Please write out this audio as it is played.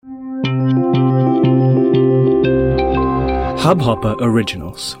Hubhopper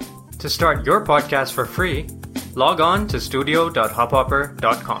Originals. To start your podcast for free, log on to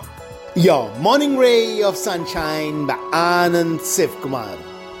studio.hubhopper.com. Your morning ray of sunshine by Anand Sivkumar.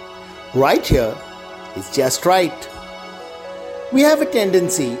 Right here is just right. We have a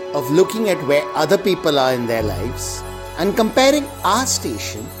tendency of looking at where other people are in their lives and comparing our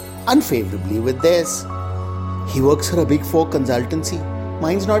station unfavorably with theirs. He works for a Big Four consultancy.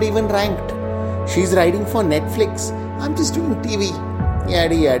 Mine's not even ranked. She's writing for Netflix. I'm just doing TV.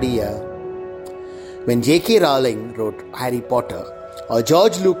 Yada yada yada. When J.K. Rowling wrote Harry Potter or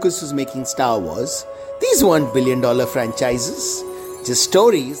George Lucas was making Star Wars, these weren't billion-dollar franchises, just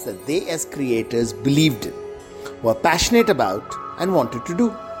stories that they as creators believed in, were passionate about and wanted to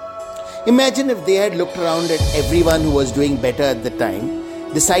do. Imagine if they had looked around at everyone who was doing better at the time,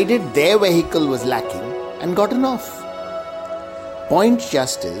 decided their vehicle was lacking and gotten off. Point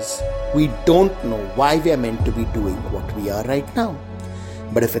just is, we don't know why we are meant to be doing what we are right now.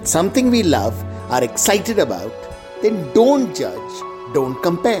 But if it's something we love, are excited about, then don't judge, don't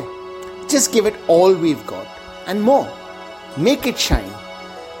compare. Just give it all we've got and more. Make it shine.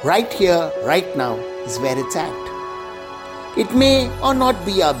 Right here, right now is where it's at. It may or not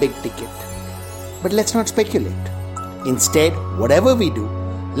be our big ticket, but let's not speculate. Instead, whatever we do,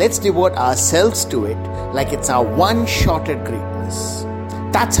 let's devote ourselves to it like it's our one shot at greatness.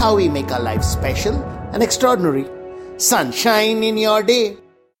 That's how we make our life special and extraordinary. Sunshine in your day.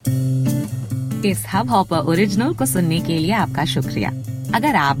 इस Hub Hopper original को सुनने के लिए आपका शुक्रिया।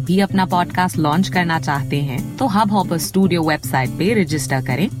 अगर आप भी अपना पॉडकास्ट लॉन्च करना चाहते हैं, तो हब हॉपर स्टूडियो वेबसाइट पे रजिस्टर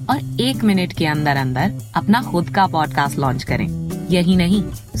करें और 1 मिनट के अंदर अंदर अपना खुद का पॉडकास्ट लॉन्च करें। यही नहीं,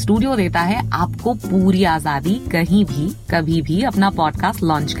 स्टूडियो देता है आपको पूरी आजादी कहीं भी कभी भी अपना पॉडकास्ट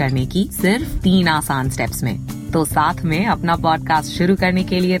लॉन्च करने की, सिर्फ 3 आसान स्टेप्स में। तो साथ में अपना पॉडकास्ट शुरू करने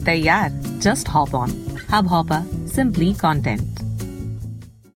के लिए तैयार? Just hop on Hub Hopper, simply content.